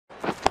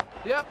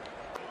Yep.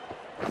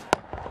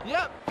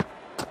 Yep.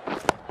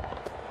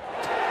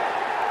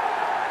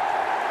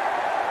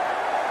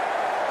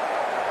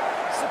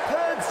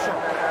 Superb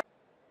shot.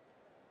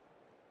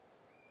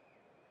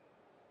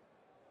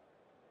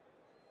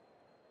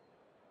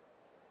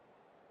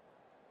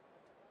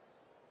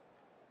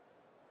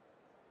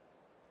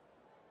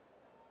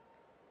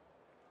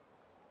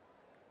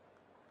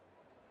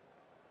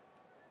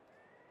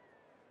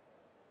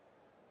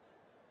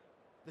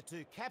 The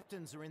two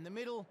captains are in the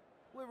middle.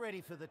 We're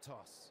ready for the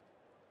toss.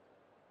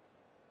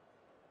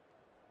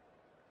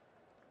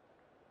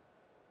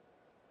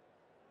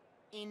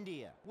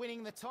 India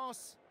winning the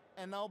toss,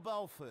 and they'll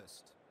bowl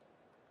first.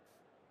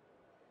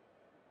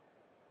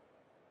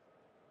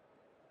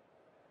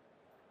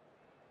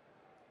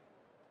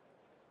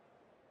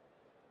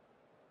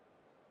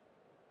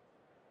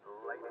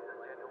 Ladies and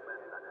gentlemen,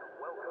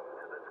 welcome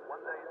to this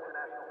one-day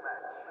international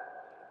match.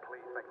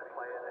 Please make the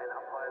players and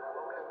umpires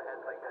welcome as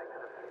they take to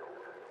the field.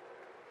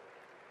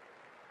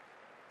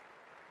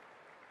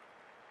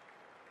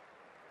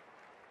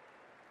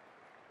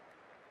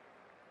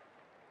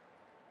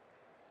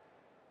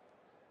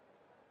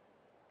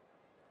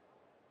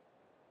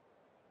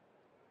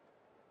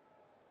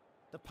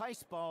 The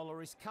pace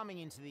bowler is coming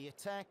into the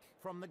attack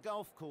from the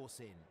golf course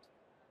end.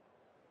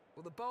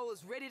 Well, the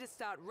bowler's ready to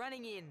start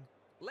running in.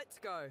 Let's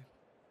go.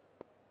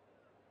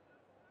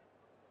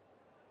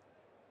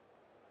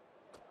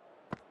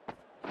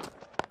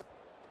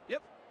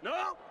 Yep.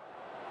 No!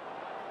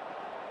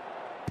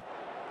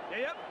 Yeah,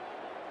 yep.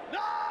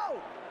 No!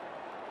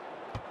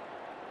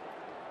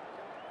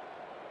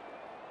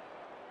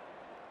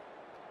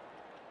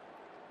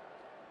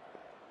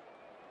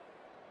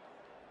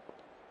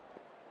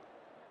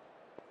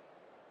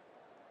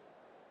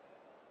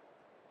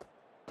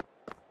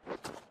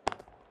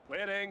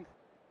 Waiting.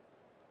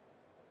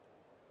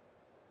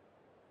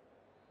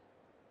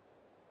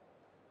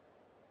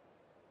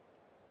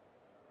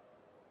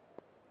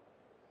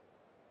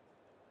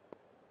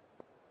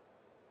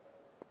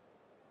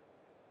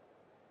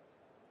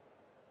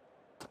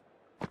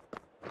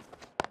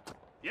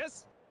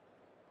 Yes.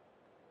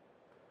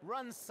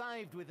 Run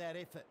saved with that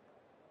effort.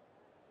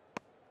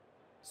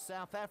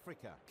 South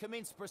Africa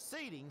commence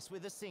proceedings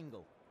with a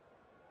single.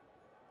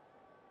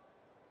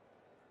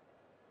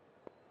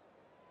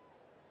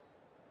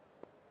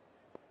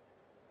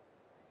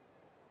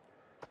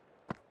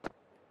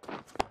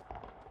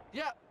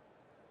 Yep.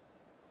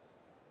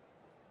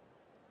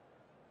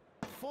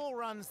 4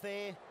 runs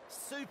there.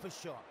 Super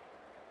shot.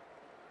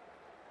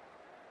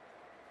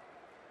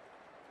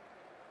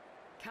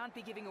 Can't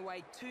be giving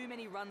away too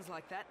many runs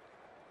like that.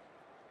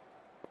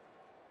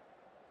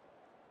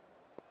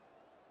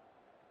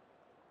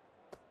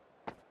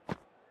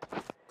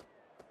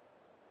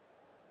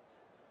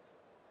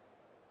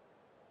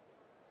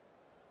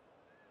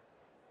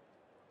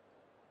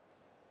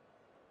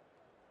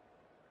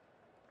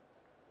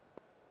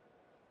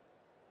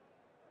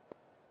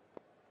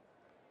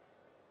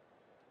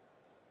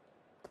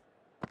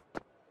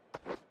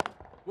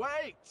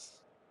 Wait.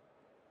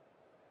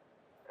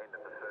 End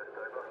of the first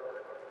over.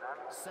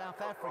 None South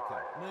for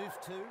Africa 5. move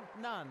to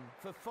none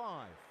for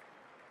 5.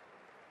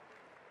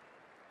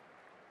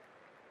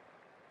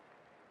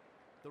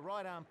 The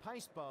right arm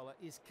pace bowler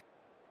is...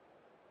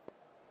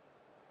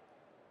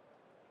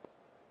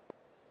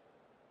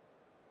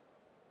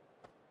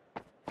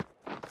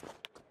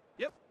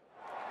 Yep.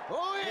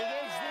 Oh, Big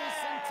yeah! edge this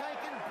and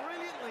taken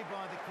brilliantly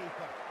by the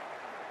keeper.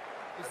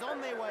 Is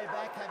on their way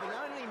back, having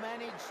only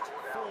managed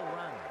 4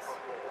 runs.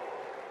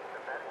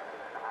 The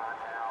batsmen are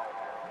now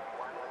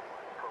 1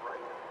 for 8.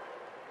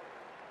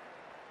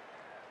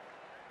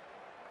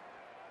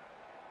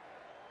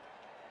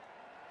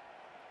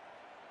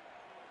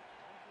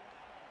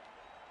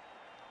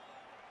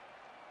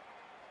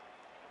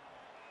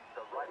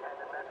 The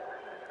right-handed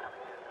batsman is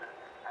coming in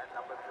at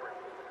number 3.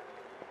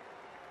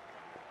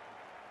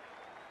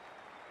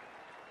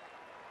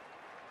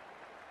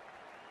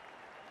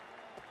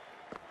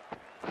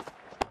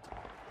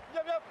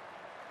 Yep, yep.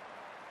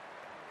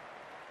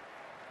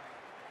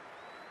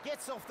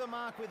 Gets off the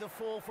mark with a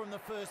 4 from the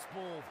first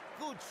ball.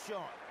 Good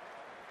shot.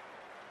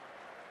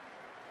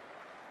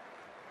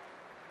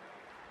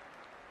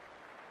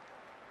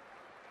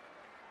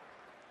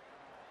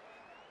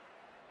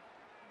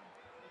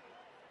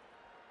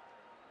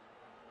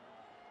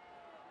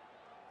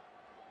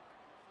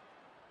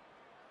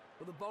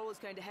 Well, the bowler's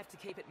going to have to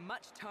keep it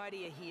much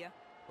tidier here,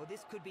 or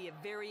this could be a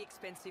very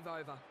expensive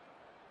over.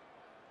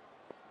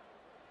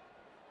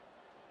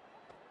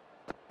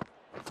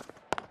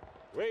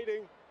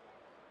 Waiting.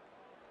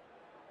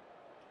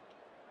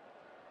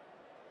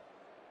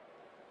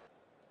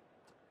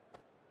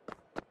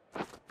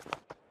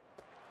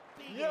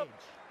 Big Yep. edge.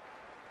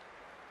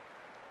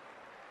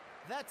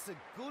 That's a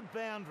good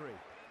boundary.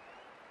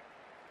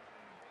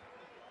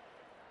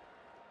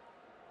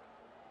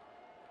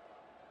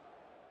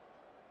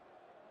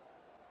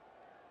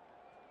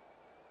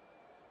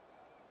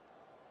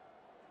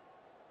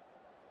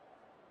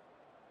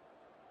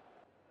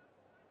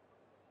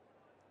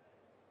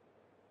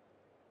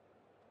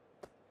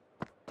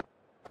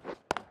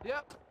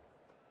 Yep.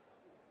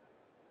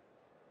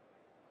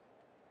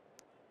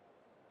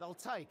 They'll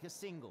take a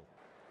single.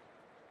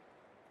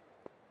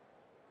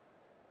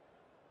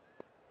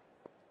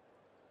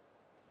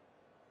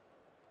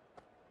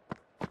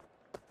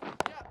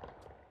 Yep.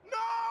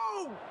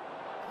 No!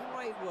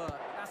 Great work.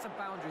 That's a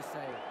boundary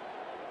save.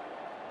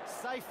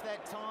 Safe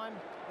that time,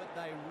 but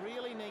they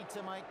really need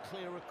to make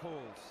clearer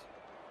calls.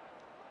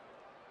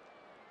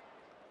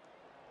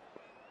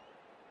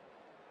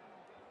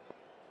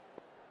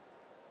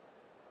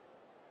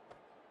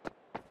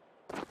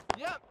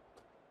 Yep.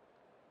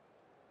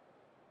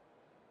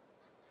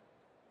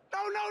 No,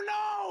 no,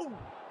 no!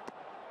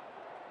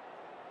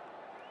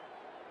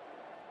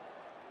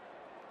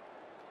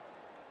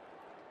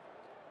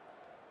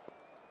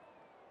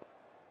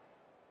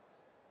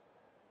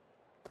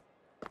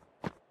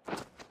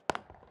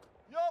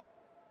 Yup.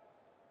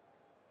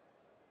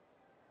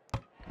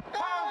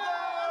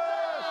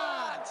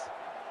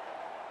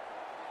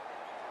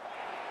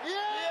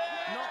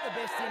 Not the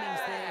best innings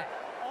there.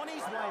 On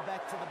his way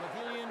back to the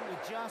pavilion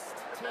with just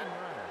 10 runs.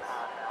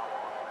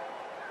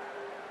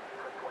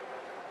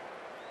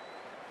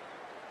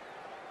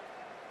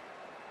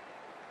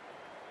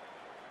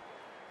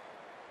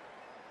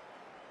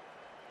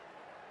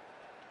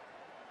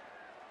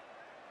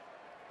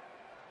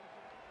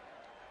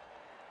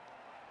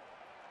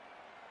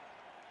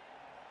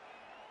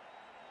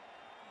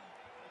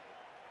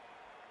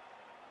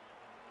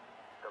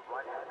 The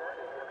right-hander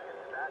is giving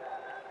it bat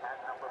at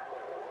number 4.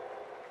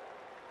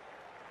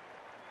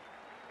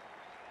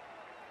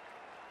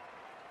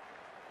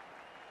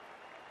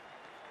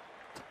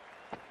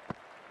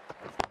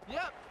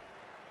 Yep.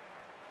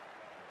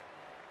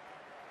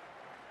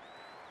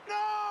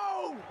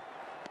 No!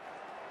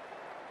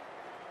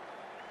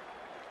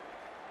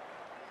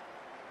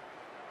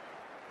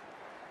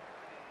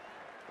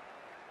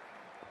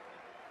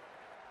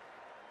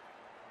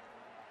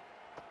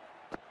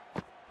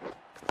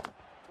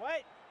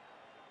 Wait.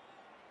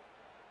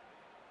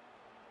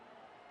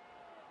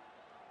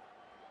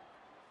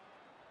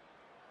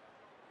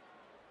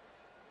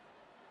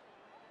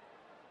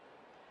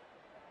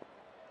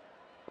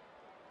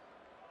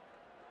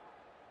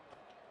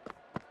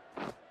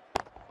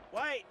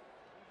 Wait.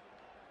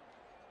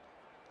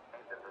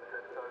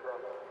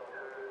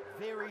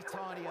 Very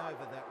tidy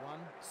over that one.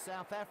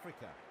 South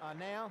Africa are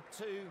now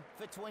 2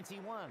 for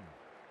 21.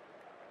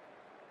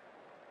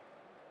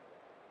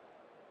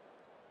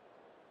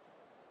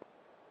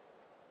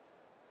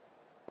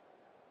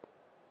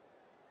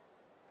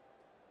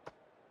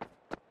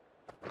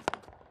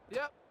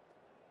 Yep.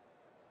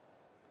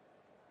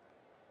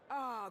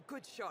 Ah,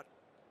 good shot.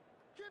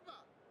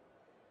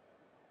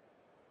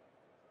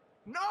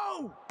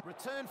 No!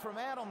 Return from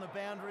out on the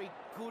boundary,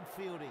 good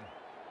fielding.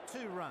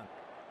 2 runs.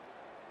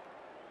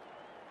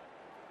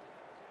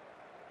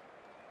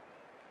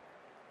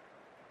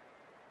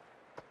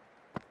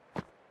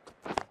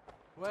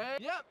 Wait.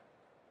 Yep.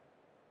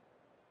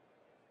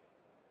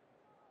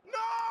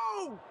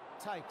 No!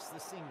 Takes the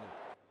single.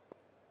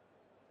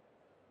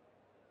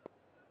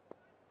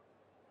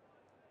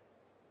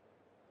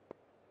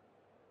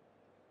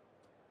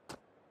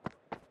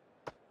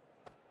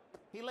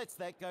 He lets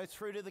that go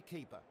through to the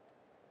keeper.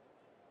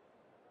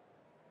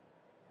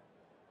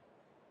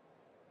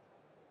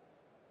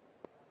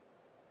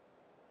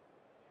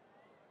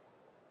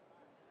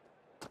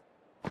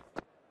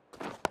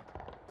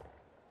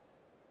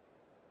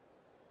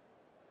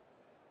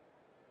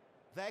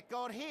 That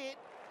got hit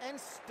and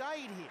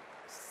stayed hit.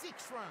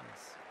 6 runs.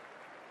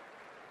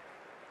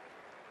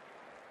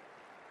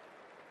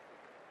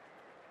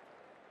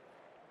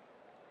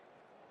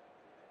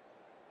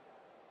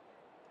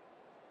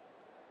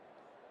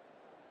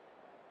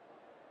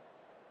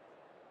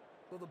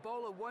 Well, the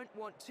bowler won't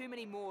want too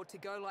many more to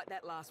go like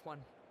that last one.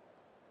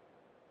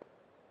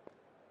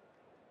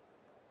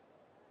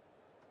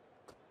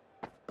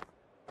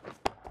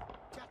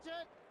 Catch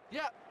it.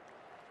 Yep.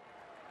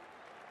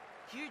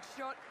 Huge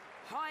shot,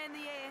 high in the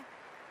air.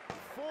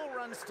 4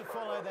 runs to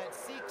follow that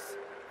 6.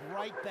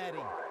 Great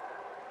batting.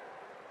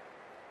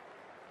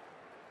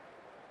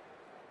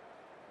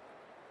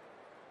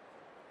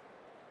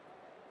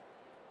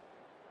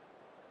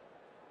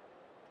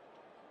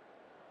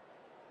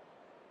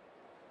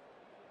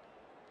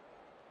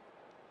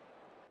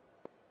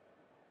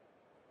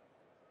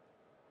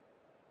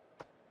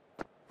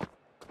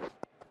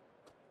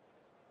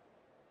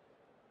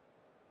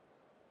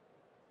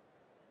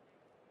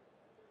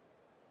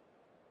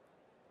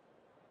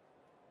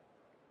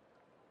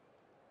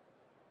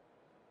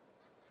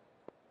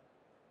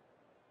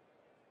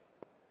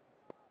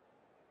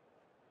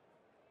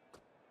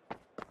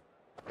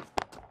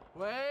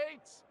 Wait.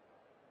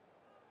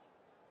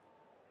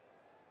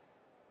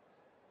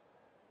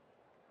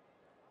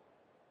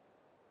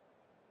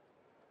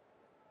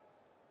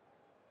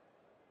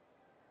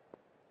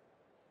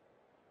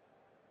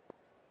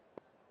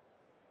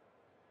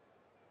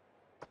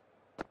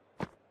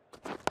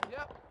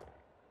 Yep.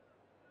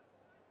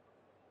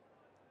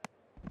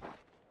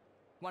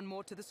 One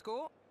more to the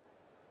score.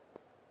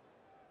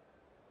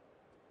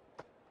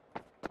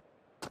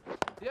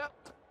 Yep.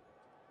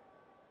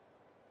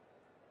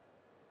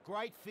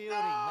 Great fielding.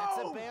 That's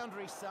a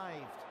boundary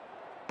saved.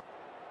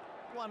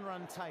 1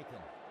 run taken.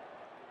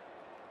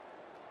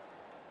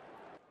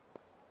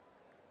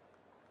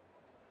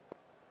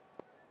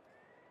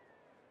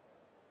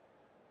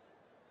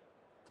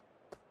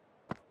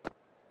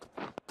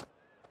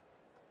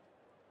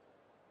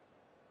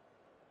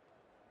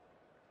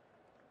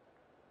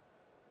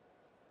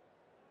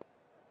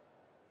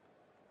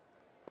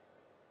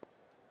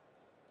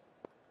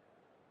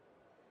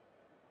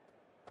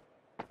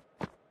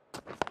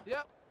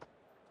 Yep.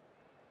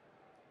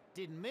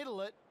 Didn't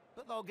middle it,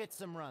 but they'll get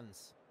some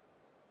runs.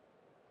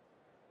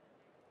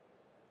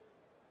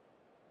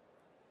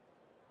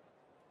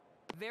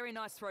 Very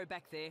nice throw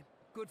back there.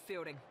 Good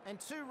fielding. And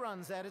 2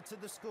 runs added to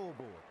the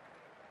scoreboard.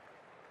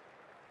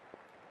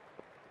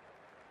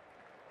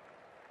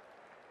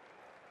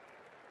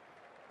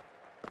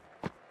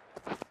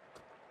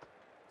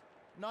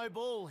 No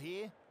ball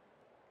here.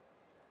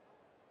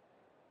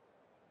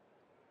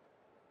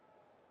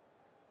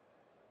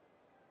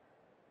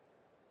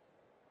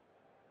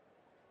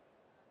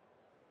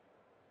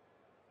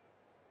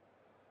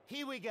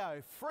 Here we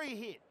go, free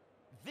hit.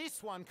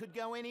 This one could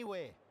go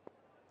anywhere.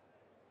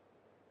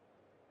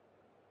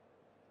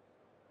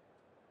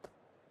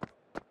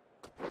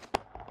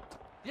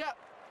 Yep.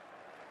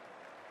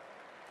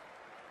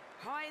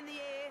 High in the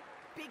air,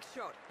 big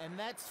shot. And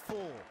that's 4.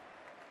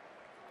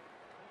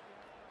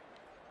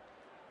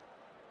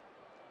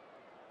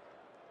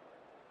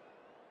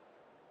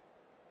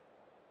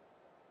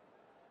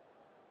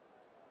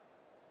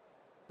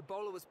 The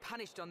bowler was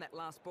punished on that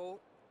last ball.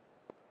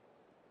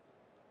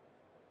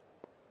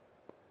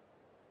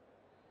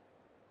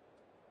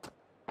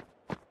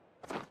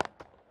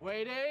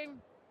 Waiting.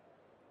 End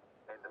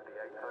of the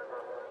 8th over.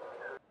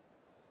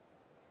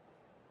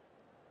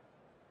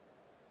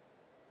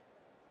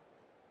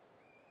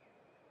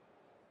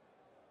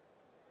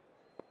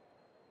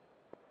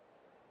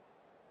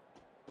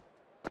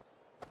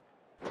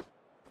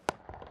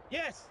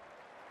 Yes.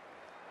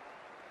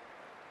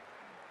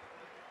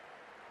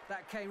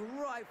 That came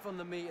right from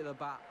the meat of the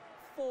bat.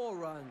 4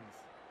 runs.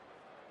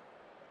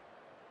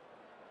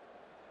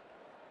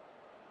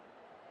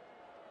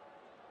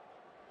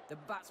 The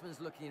batsman's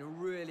looking in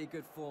really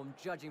good form,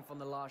 judging from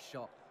the last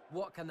shot.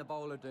 What can the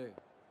bowler do?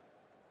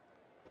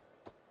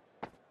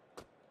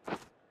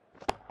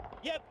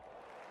 Yep.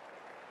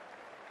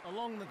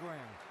 Along the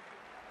ground.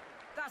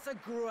 That's a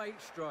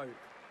great stroke.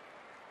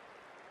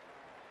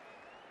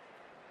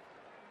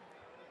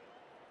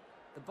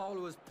 The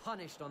bowler was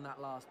punished on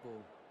that last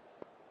ball.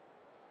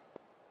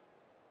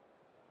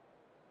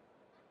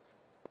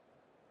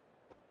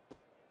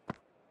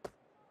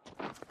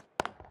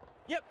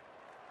 Yep.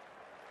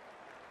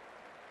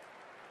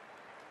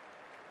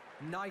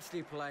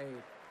 Nicely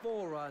played.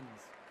 4 runs.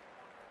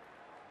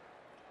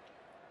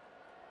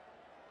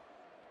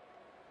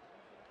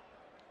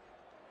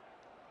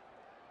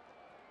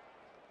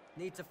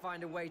 Need to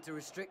find a way to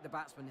restrict the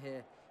batsman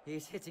here.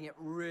 He's hitting it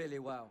really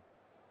well.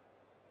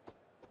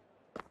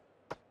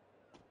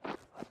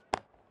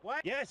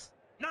 What? Yes.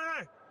 No,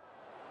 no.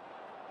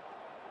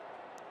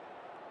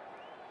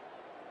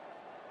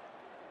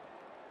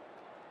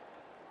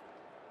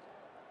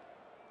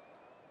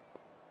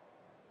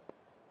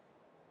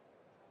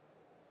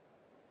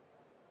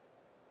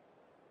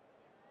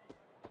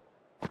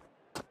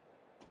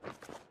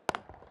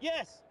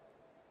 Yes.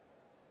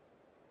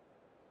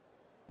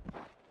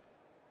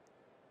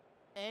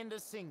 And a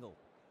single.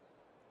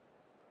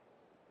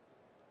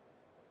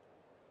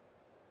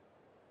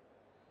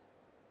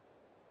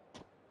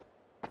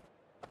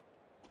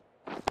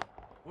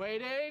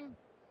 Waiting. End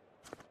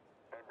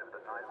of the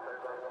 9th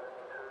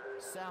over.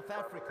 South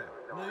Africa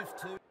move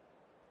to...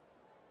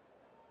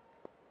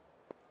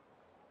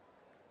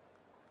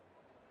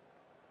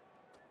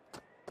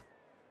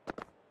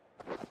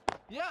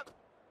 Yep.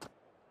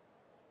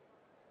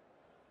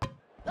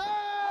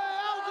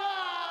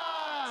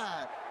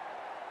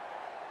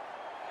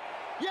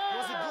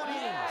 Was a good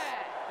innings.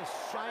 A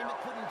shame it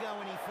couldn't go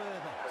any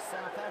further.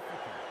 South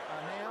Africa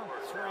are now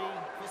 3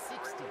 for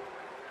 60.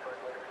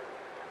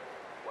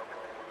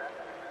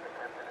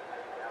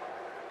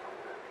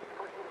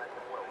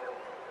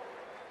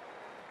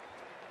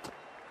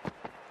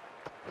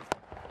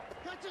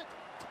 Catch it!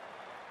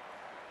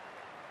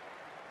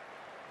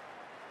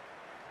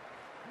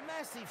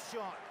 Massive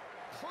shot.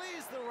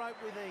 Clears the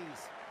rope with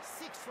ease.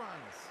 6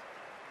 runs.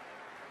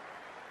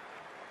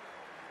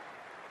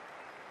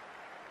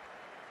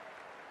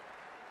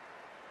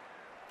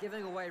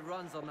 Giving away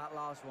runs on that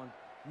last one.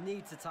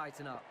 Need to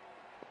tighten up.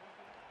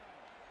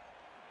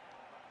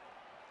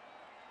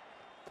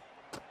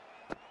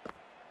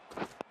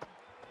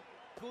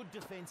 Good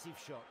defensive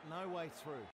shot. No way through.